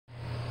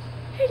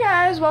Hey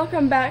guys,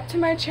 welcome back to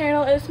my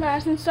channel. It's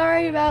Madison.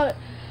 Sorry about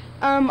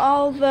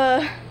all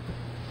the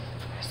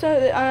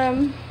stuff that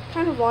I'm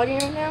kind of vlogging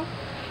right now.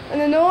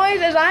 And the noise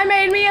is I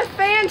made me a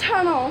fan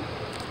tunnel.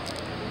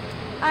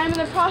 I'm in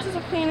the process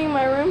of cleaning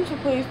my room, so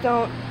please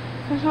don't.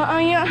 You know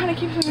how to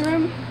keep this in the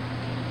room?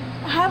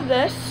 I have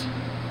this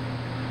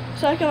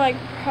so I can like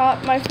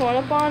prop my phone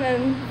up on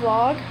and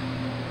vlog.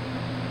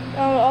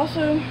 I'll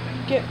also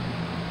get,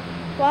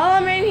 while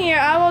I'm in here,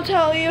 I will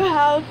tell you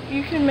how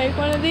you can make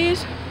one of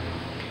these.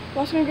 I'm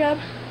also gonna grab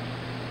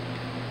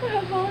my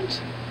headphones.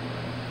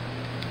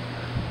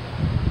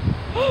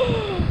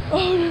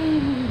 Oh no.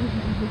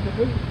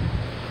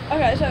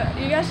 Okay, so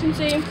you guys can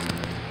see.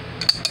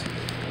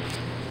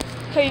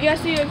 Okay, you guys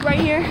see like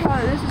right here?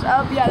 This is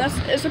up. Yeah,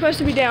 it's supposed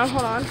to be down.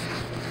 Hold on.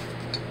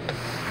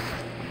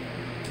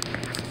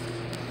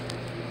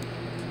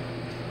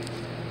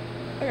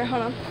 Okay,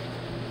 hold on.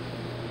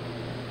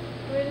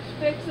 Let me just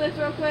fix this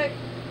real quick.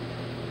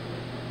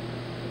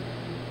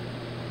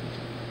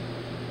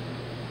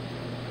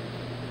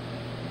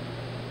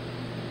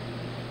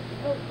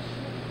 Oh,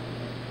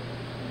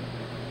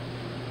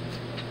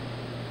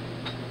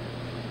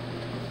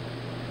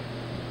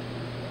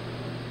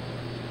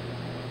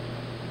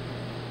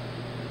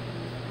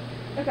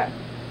 okay,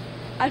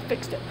 I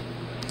fixed it.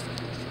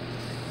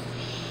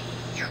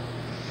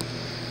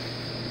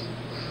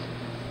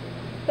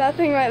 That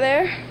thing right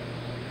there,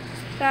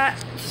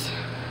 that's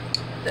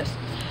this.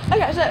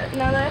 Okay, so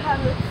now that I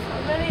have this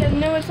already, I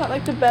know it's not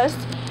like the best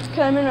because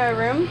I'm in my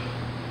room,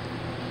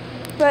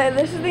 but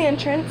this is the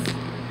entrance.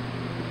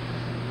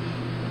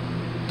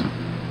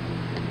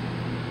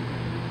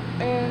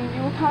 And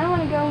you will kind of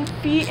want to go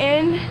feet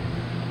in,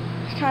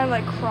 kind of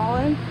like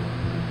crawling.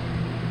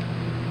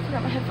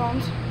 Forgot my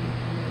headphones.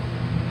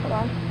 Hold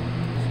on.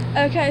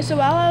 Okay, so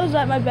while I was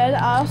at my bed,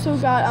 I also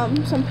got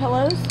some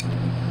pillows.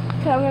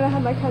 Okay, I'm gonna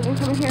have my cousin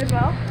come in here as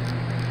well.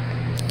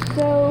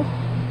 So,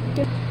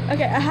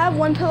 okay, I have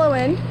one pillow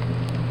in.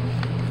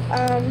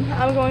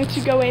 I'm going to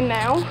go in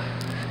now.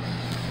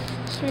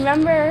 So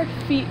remember,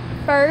 feet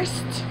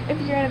first if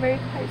you're in a very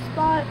tight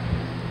spot.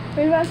 The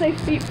reason why I say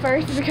feet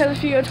first is because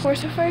if you go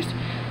torso first,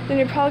 then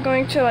you're probably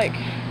going to like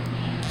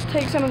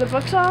take some of the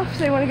books off.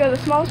 So you want to go to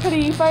the smallest part of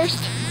you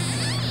first.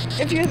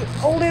 If you're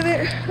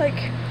older,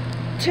 like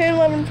 10,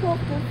 11, 12,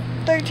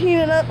 13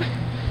 and up,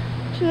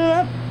 10 and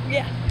up,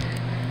 yeah,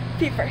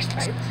 feet first. All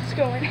right, let's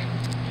go in.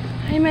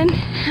 I am in.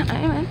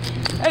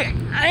 Okay,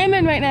 I am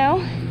in right now.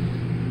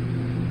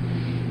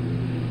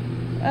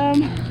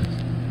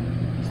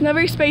 It's not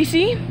very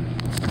spacey.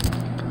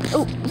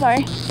 Oh,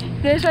 sorry.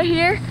 This right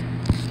here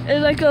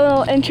is like a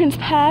little entrance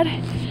pad.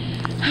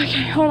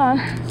 Okay, hold on.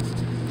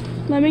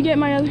 Let me get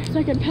my other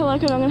second pillow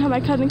because I'm gonna have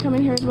my cousin come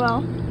in here as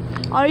well.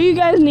 All you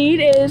guys need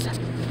is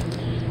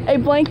a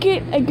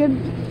blanket, a good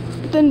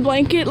thin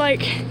blanket,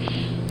 like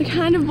the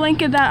kind of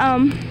blanket that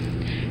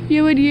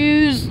you would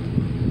use.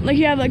 Like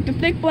you have like the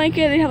thick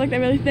blanket, they have like that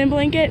really thin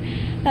blanket.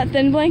 That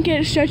thin blanket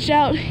is stretched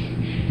out,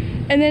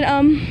 and then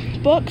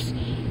books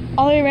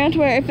all the way around to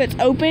where if it's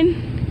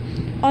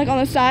open, like on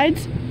the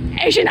sides,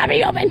 it should not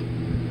be open.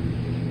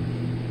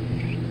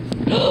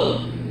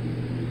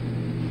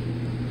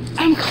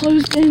 I'm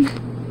closed in.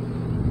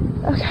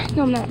 Okay,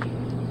 no I'm not.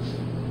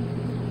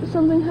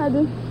 Something had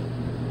to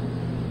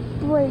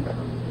break.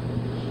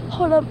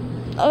 Hold up.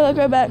 Oh, look,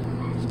 right back.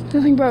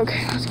 Nothing broke.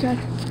 That's good.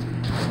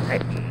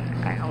 Right.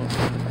 I'll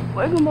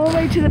work them all the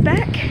way to the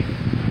back.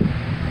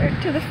 Or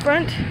to the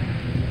front,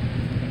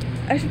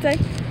 I should say.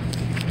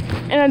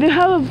 And I do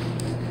have a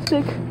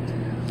thick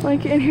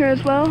blanket in here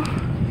as well.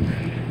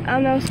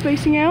 I'm now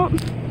spacing out.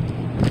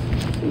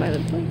 My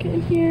blanket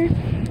in here.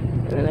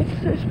 And then I can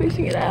start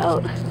spacing it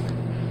out.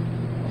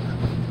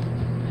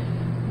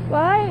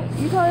 Why?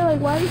 You're probably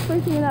like, why are you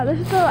spacing it out? This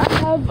is so I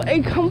have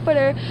a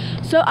comforter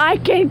so I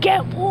can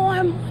get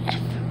warm with.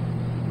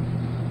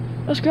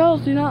 Us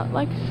girls do not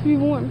like to be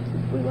warm.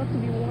 We love to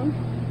be warm.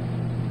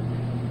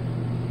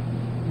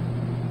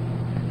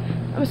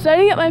 I'm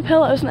setting up my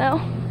pillows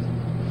now.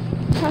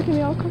 Making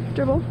me all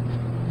comfortable.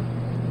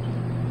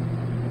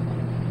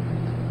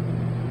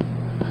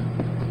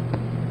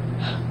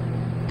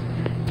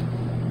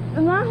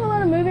 There's not a whole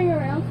lot of moving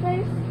around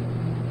space.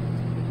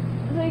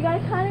 So you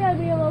guys kind of gotta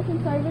be a little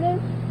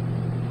conservative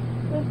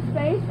with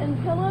space and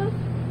pillows.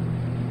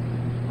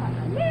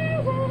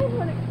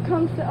 When it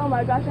comes to, oh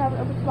my gosh, I have an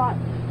open spot.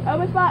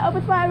 Open spot,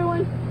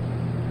 everyone.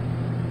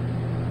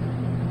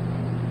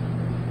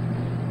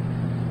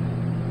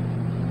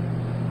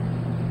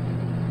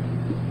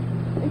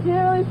 I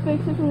can't really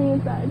fix it from the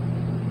inside,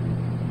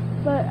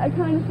 but I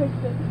kind of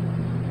fixed it.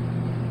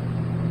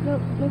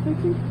 Nope, no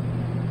fixing.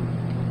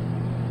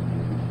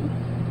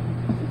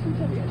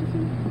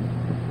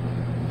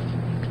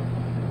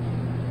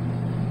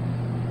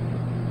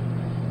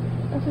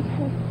 That's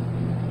okay.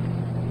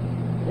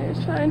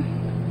 It's fine.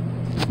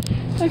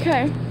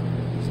 Okay.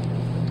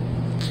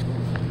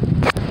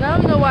 Now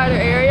I'm in the wider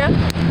area.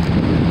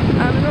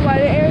 I'm in the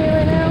wider area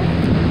right now.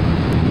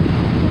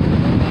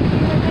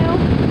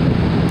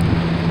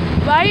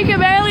 Why you can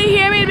barely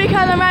hear me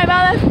because I'm right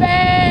by the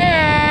fan.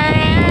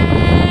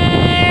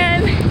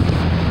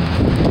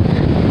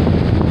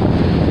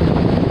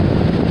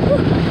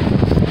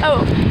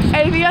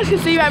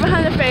 see right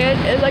behind the fan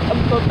is like a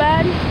book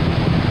bag.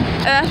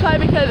 And that's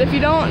probably because if you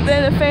don't,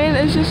 then the fan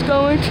is just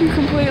going to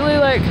completely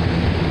like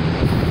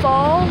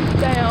fall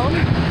down.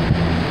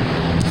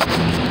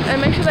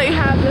 And make sure that you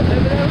have this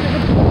over there.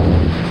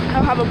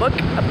 I'll have a book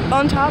up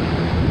on top.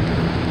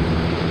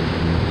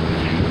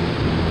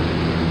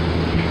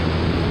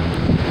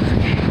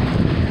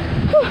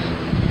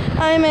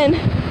 I'm in.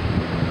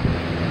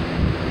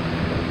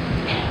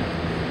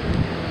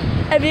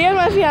 If you guys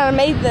want to see how I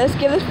made this,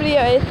 give this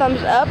video a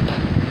thumbs up,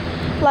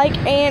 like,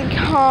 and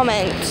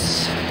comment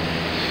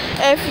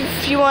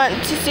if you want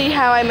to see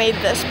how I made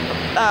this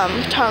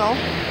tunnel.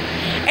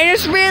 And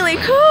it's really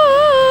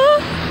cool.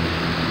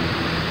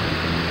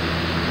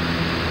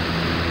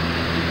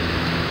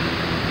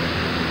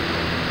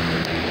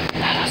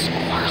 That is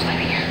squirrel in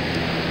here.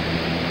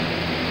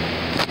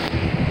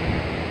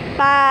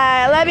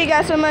 Bye. I love you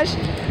guys so much.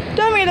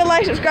 Don't forget to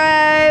like,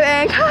 subscribe,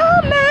 and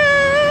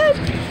comment.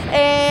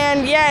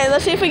 And yeah,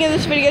 let's see if we can get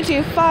this video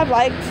to 5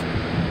 likes.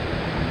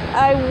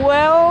 I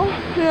will,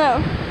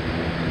 no,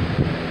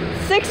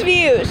 6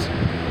 views.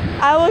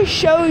 I will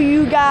show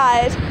you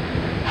guys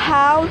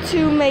how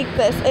to make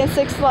this. And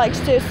 6 likes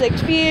too.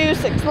 6 views,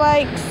 6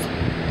 likes.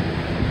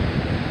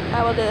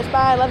 I will do this.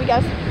 Bye. I love you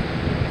guys.